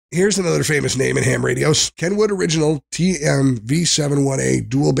Here's another famous name in ham radios, Kenwood Original TM-V71A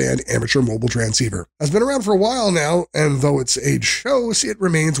dual-band amateur mobile transceiver. Has been around for a while now, and though its age shows, it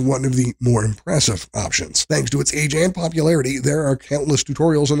remains one of the more impressive options. Thanks to its age and popularity, there are countless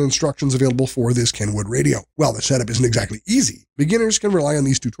tutorials and instructions available for this Kenwood radio. While the setup isn't exactly easy, beginners can rely on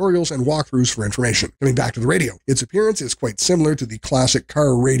these tutorials and walkthroughs for information. Coming back to the radio, its appearance is quite similar to the classic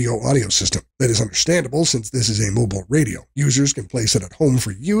car radio audio system. That is understandable since this is a mobile radio. Users can place it at home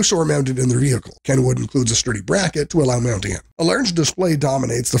for use or mounted in their vehicle. Kenwood includes a sturdy bracket to allow mounting it. A large display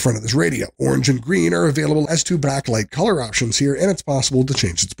dominates the front of this radio. Orange and green are available as two backlight color options here, and it's possible to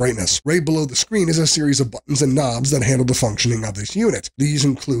change its brightness. Right below the screen is a series of buttons and knobs that handle the functioning of this unit. These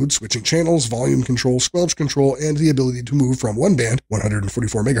include switching channels, volume control, squelch control, and the ability to move from one band,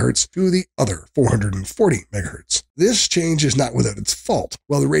 144 MHz, to the other, 440 MHz. This change is not without its fault.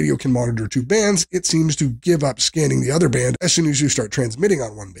 While the radio can monitor two bands, it seems to give up scanning the other band as soon as you start transmitting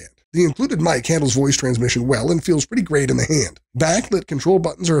on one band. The included mic handles voice transmission well and feels pretty great in the hand. Backlit control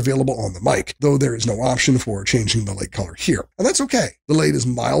buttons are available on the mic, though there is no option for changing the light color here. And that's okay. The light is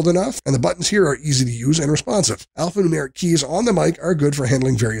mild enough, and the buttons here are easy to use and responsive. Alphanumeric keys on the mic are good for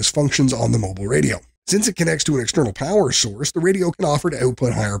handling various functions on the mobile radio. Since it connects to an external power source, the radio can offer to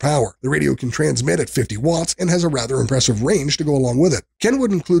output higher power. The radio can transmit at 50 watts and has a rather impressive range to go along with it.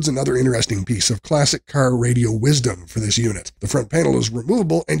 Kenwood includes another interesting piece of classic car radio wisdom for this unit. The front panel is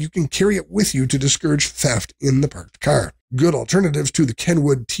removable and you can carry it with you to discourage theft in the parked car. Good alternatives to the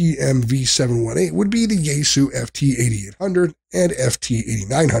Kenwood TM-V71A would be the Yaesu FT8800 and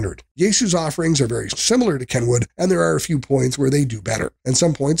FT8900. Yaesu's offerings are very similar to Kenwood, and there are a few points where they do better, and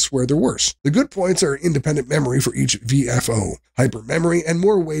some points where they're worse. The good points are independent memory for each VFO, hypermemory, and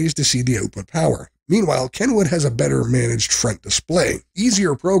more ways to see the output power. Meanwhile, Kenwood has a better managed front display,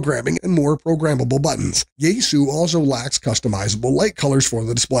 easier programming, and more programmable buttons. Yaesu also lacks customizable light colors for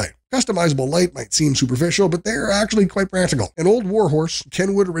the display. Customizable light might seem superficial, but they are actually quite practical. An old warhorse,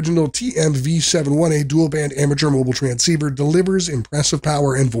 Kenwood Original TM-V71A dual-band amateur mobile transceiver delivers impressive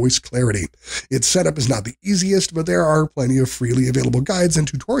power and voice clarity. Its setup is not the easiest, but there are plenty of freely available guides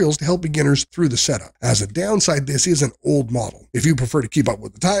and tutorials to help beginners through the setup. As a downside, this is an old model. If you prefer to keep up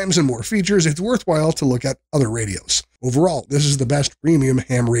with the times and more features, it's worthwhile to look at other radios. Overall, this is the best premium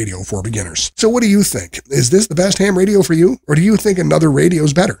ham radio for beginners. So what do you think? Is this the best ham radio for you? Or do you think another radio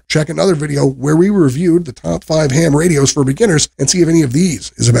is better? Check another video where we reviewed the top 5 ham radios for beginners and see if any of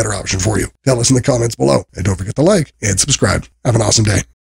these is a better option for you. Tell us in the comments below. And don't forget to like and subscribe. Have an awesome day.